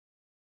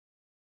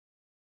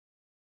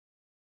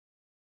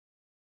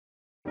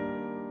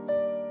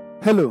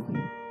Hello,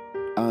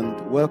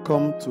 and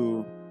welcome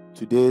to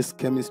today's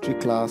chemistry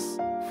class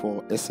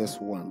for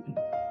S.S.1.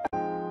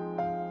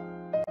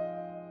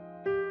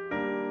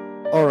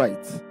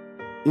 Alright,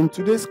 in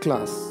today's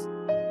class,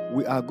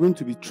 we are going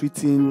to be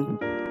treating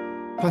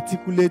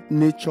particulate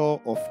nature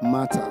of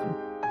matter,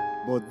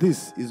 but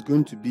this is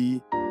going to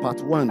be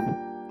part 1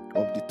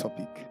 of the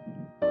topic.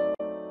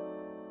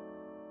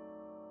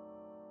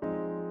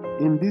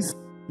 In this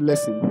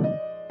lesson,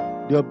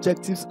 the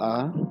objectives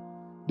are: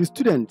 the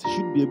student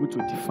should be able to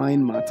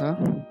define matter,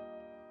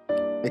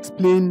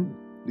 explain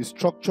the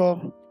structure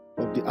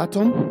of the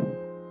atom,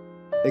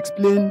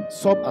 explain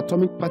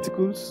subatomic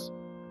particles,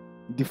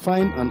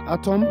 define an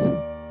atom,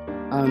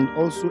 and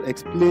also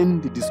explain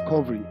the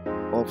discovery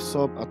of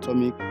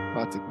subatomic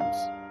particles.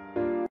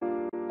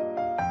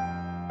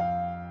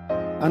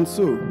 And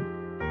so,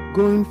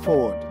 going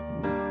forward,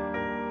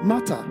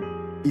 matter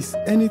is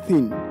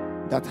anything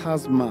that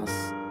has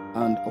mass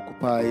and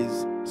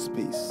occupies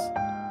space.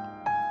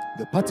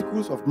 The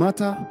particles of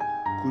matter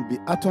could be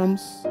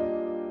atoms,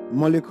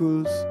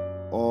 molecules,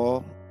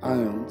 or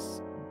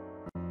ions.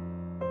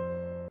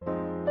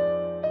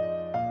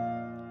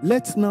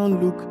 Let's now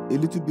look a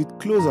little bit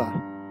closer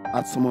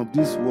at some of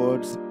these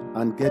words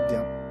and get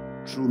their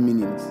true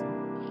meanings.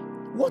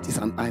 What is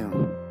an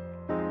ion?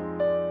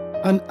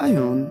 An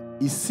ion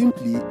is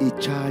simply a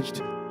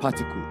charged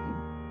particle.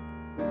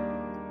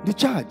 The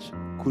charge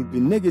could be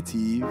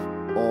negative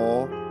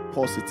or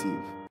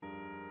positive.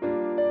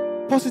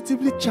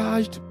 Positively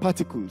charged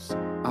particles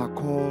are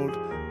called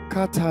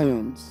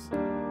cations.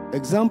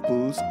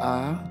 Examples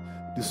are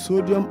the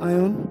sodium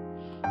ion,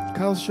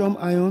 calcium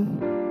ion,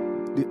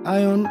 the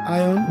iron,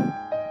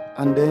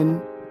 and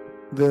then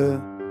the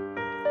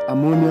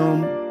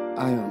ammonium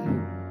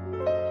ion.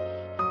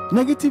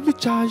 Negatively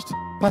charged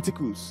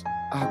particles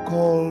are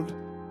called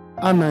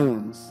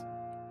anions.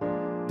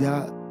 They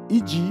are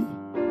e.g.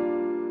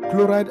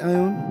 chloride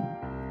ion,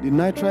 the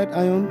nitride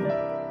ion,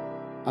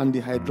 and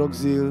the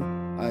hydroxyl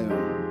ion.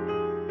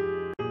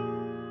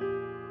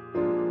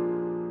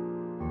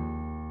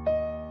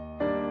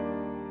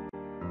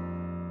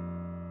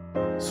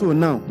 So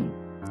now,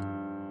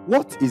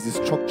 what is the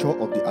structure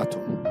of the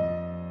atom?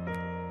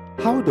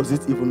 How does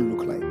it even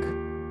look like?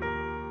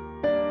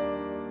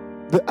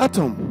 The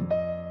atom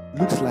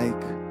looks like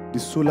the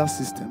solar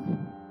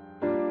system,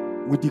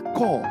 with the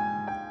core,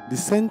 the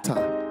center,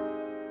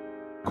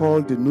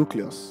 called the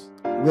nucleus,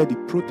 where the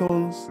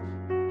protons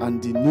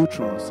and the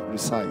neutrons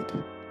reside,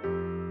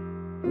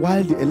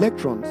 while the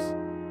electrons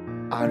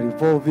are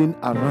revolving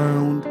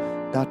around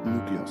that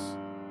nucleus.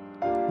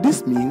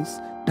 This means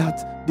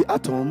that the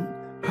atom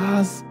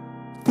has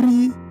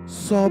 3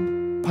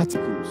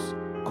 sub-particles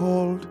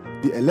called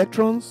the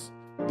electrons,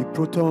 the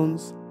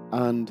protons,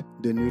 and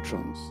the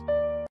neutrons.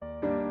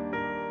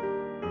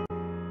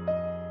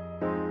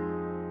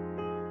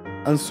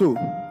 And so,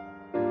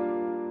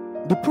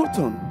 the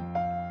proton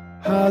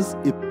has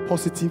a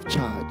positive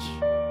charge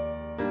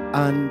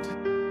and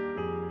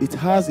it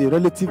has a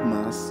relative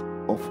mass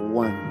of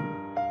 1,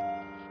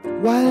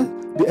 while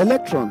the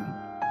electron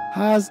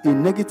has a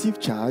negative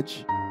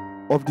charge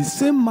of the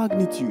same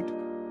magnitude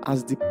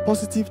as the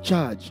positive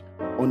charge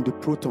on the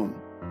proton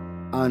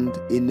and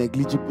a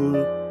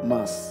negligible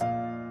mass.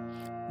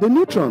 The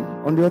neutron,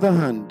 on the other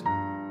hand,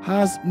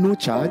 has no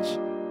charge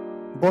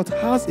but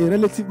has a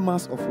relative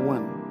mass of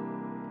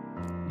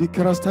 1. The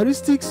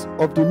characteristics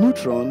of the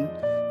neutron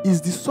is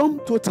the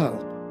sum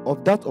total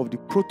of that of the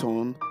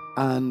proton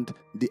and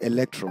the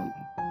electron.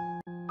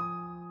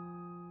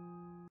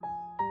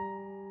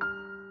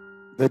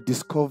 The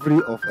discovery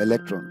of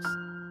electrons.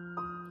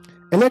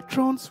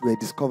 Electrons were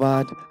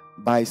discovered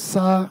by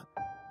Sir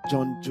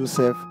John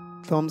Joseph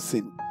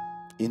Thomson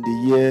in the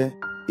year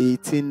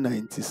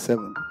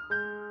 1897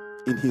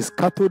 in his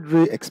cathode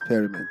ray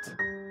experiment.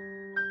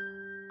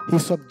 He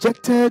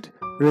subjected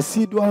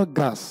residual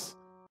gas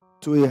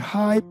to a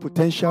high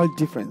potential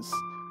difference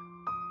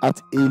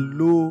at a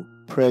low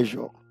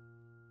pressure.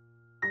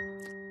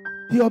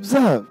 He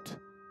observed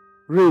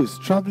rays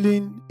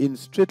traveling in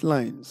straight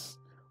lines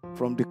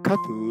from the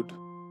cathode.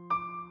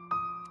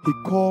 He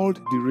called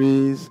the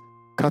rays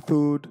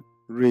cathode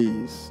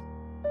rays.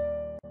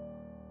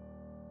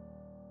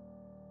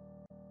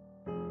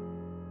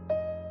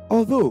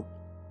 Although,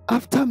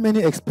 after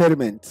many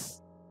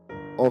experiments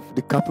of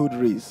the cathode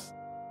rays,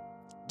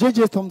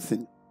 J.J.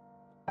 Thomson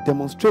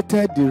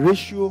demonstrated the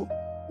ratio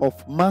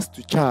of mass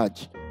to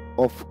charge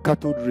of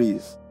cathode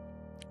rays,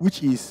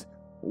 which is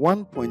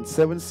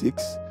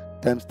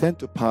 1.76 times 10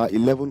 to the power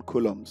 11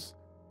 coulombs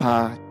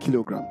per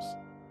kilograms.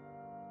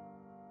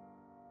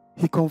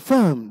 He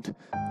confirmed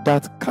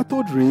that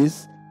cathode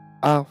rays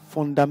are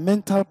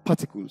fundamental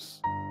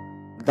particles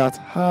that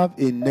have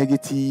a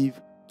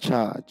negative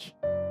charge.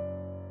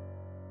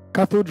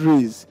 Cathode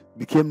rays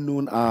became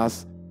known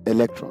as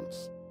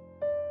electrons.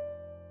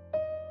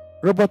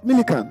 Robert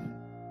Millikan,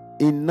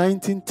 in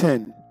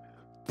 1910,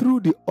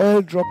 through the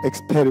oil drop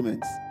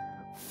experiments,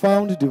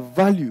 found the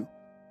value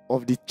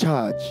of the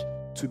charge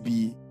to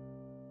be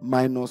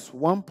minus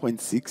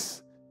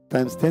 1.6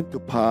 times 10 to the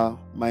power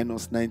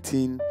minus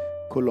 19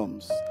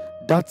 coulombs.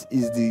 That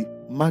is the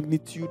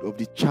magnitude of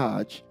the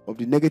charge, of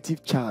the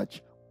negative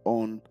charge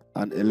on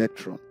an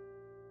electron.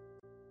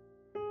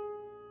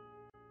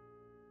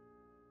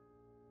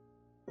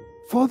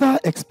 Further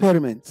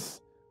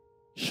experiments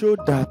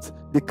showed that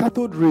the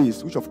cathode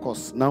rays, which of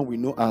course now we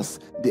know as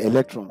the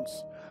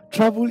electrons,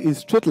 travel in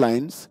straight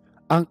lines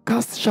and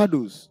cast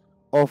shadows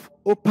of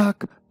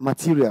opaque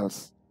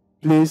materials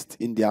placed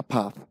in their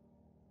path.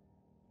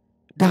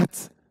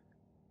 That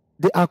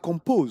they are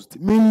composed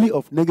mainly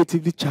of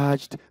negatively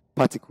charged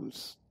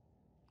particles.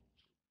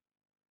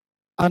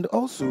 And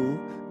also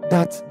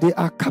that they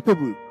are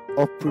capable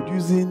of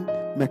producing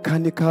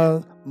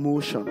mechanical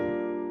motion.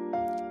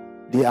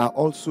 They are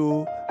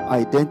also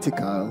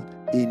identical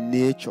in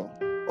nature.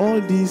 All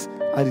these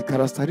are the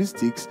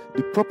characteristics,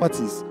 the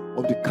properties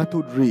of the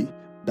cathode ray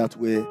that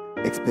were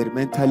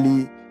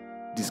experimentally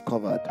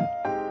discovered.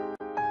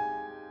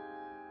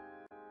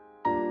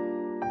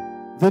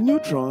 The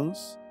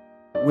neutrons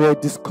were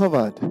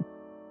discovered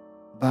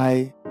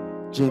by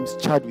James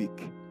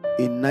Chadwick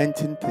in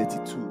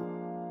 1932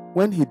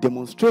 when he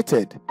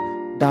demonstrated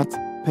that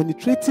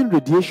penetrating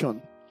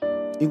radiation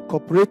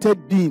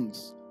incorporated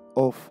beams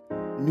of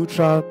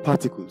neutral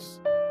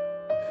particles.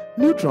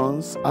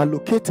 Neutrons are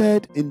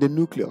located in the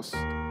nucleus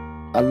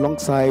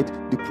alongside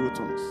the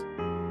protons.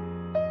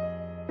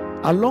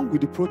 Along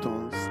with the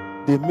protons,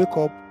 they make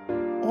up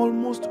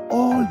almost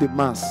all the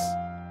mass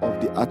of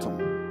the atom.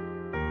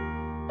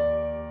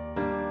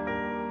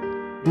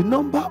 The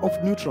number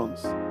of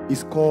neutrons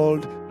is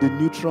called the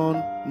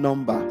neutron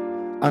number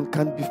and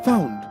can be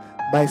found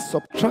by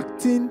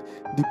subtracting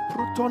the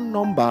proton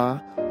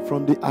number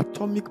from the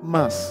atomic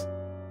mass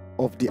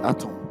of the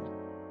atom.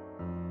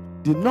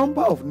 The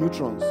number of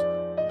neutrons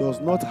does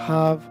not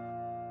have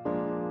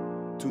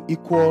to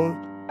equal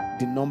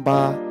the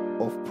number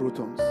of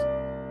protons.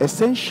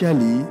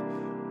 Essentially,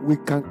 we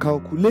can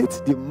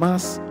calculate the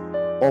mass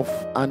of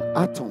an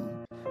atom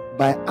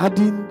by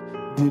adding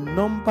the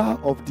number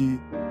of the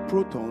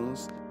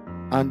protons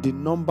and the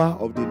number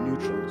of the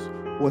neutrons.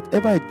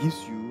 Whatever it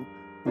gives you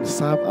will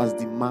serve as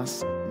the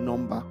mass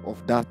number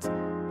of that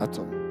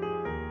atom.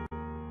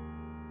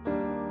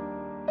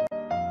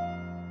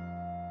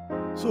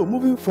 So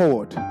moving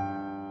forward,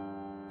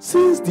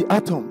 since the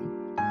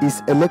atom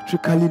is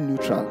electrically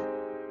neutral,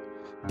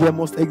 there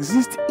must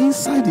exist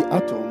inside the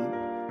atom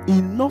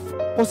enough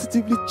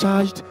positively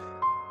charged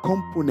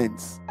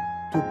components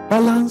to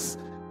balance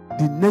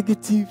the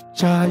negative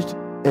charged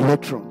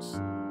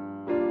electrons.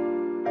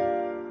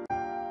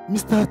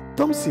 Mr.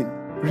 Thomson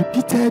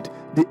repeated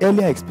the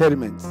earlier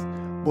experiments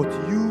but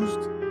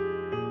used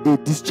a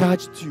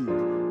discharge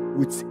tube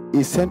with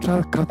a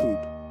central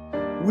cathode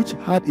which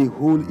had a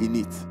hole in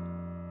it.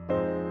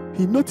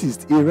 He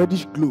noticed a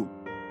reddish glow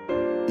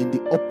in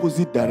the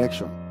opposite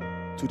direction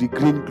to the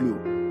green glow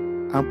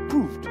and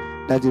proved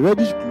that the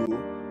reddish glow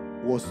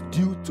was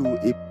due to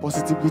a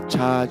positively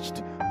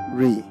charged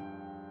ray.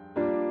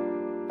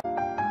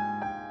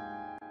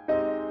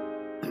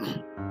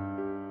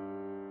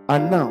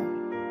 And now,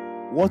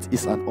 what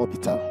is an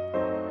orbital?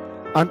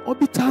 An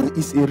orbital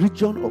is a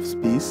region of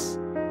space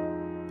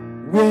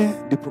where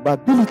the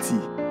probability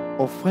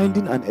of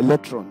finding an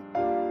electron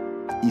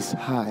is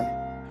high,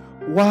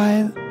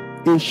 while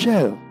a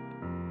shell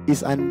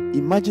is an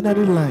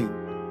imaginary line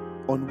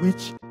on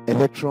which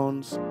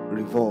electrons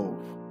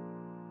revolve.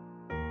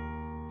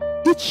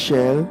 Each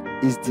shell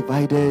is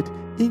divided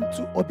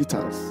into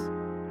orbitals.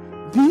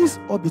 These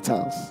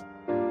orbitals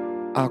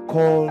are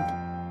called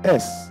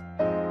S,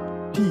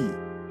 P,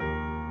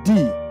 D,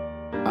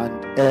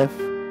 and F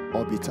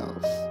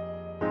orbitals.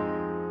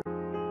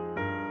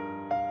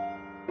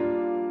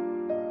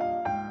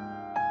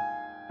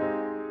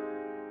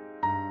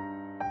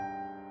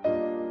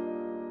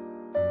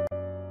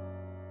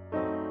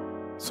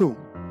 So,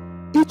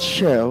 each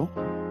shell,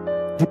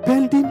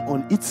 depending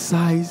on its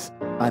size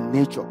and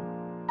nature,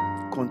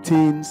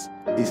 contains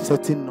a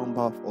certain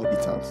number of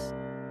orbitals.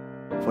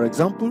 For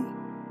example,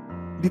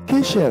 the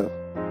K shell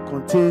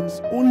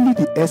contains only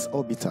the S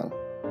orbital,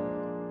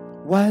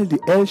 while the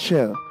L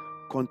shell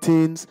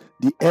contains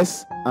the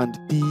S and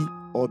P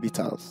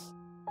orbitals.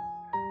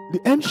 The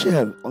N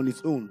shell on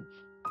its own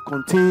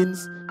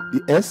contains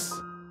the S,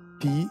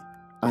 P,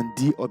 and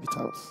D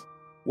orbitals,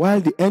 while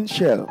the N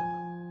shell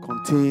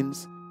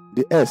contains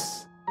the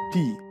S,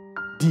 P,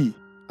 D,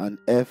 and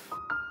F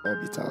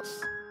orbitals.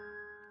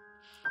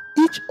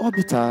 Each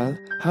orbital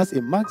has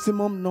a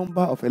maximum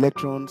number of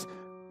electrons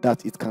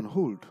that it can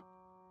hold.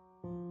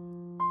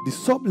 The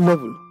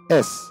sublevel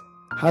S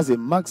has a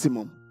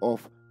maximum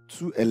of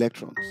 2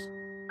 electrons,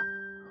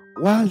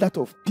 while that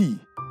of P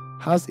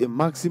has a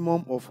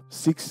maximum of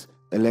 6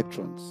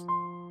 electrons.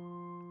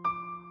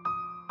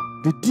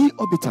 The D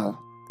orbital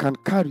can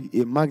carry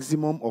a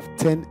maximum of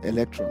 10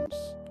 electrons,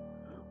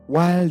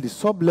 while the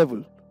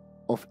sublevel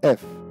of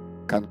F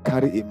can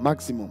carry a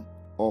maximum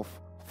of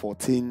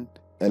 14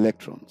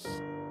 electrons.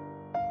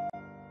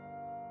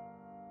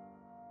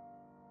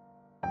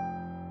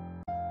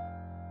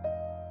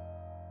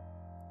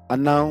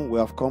 And now we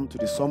have come to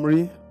the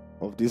summary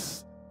of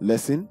this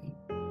lesson.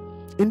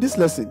 In this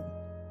lesson,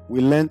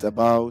 we learned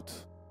about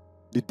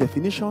the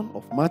definition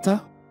of matter,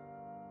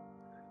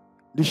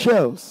 the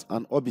shells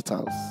and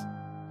orbitals.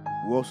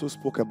 We also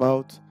spoke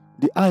about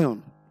the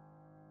ion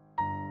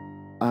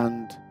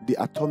and the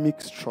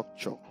atomic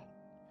structure.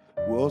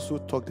 We also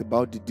talked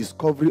about the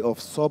discovery of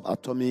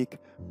subatomic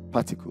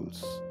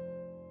particles.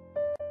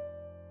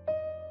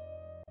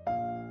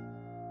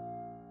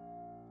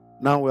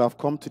 Now we have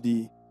come to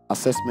the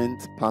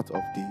assessment part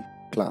of the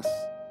class.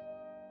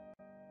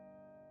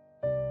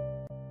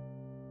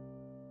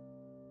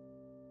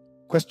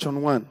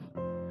 Question 1.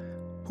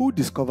 Who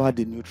discovered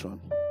the neutron?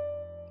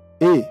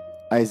 A.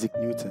 Isaac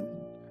Newton.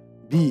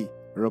 B.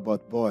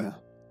 Robert Boyle.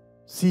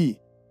 C.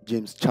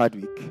 James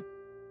Chadwick.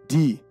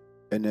 D.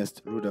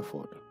 Ernest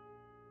Rutherford.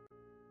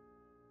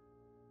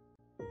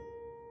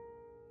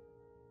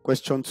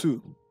 Question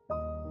 2.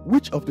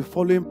 Which of the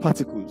following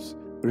particles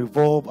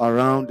revolve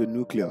around the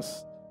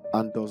nucleus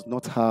and does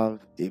not have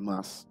a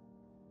mass?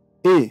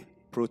 A.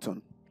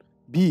 Proton.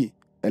 B.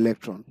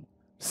 Electron.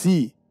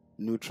 C.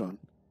 Neutron.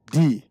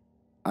 D.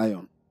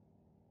 Ion.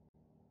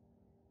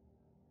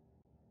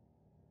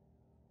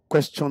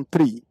 Question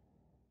 3.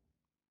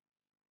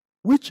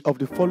 Which of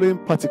the following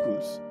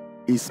particles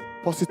is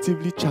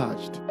positively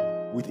charged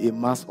with a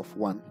mass of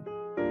 1?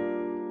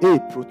 A.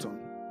 Proton.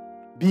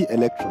 B.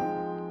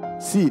 Electron.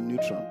 C.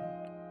 Neutron.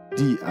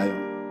 D.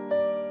 Ion.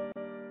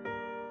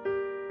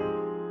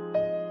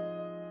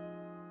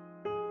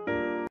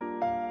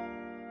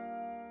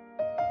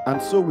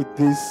 And so with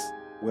this,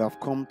 we have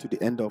come to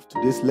the end of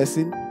today's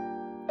lesson.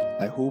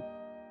 I hope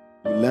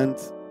you learned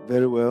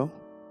very well.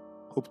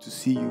 Hope to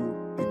see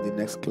you in the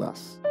next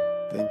class.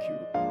 Thank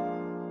you.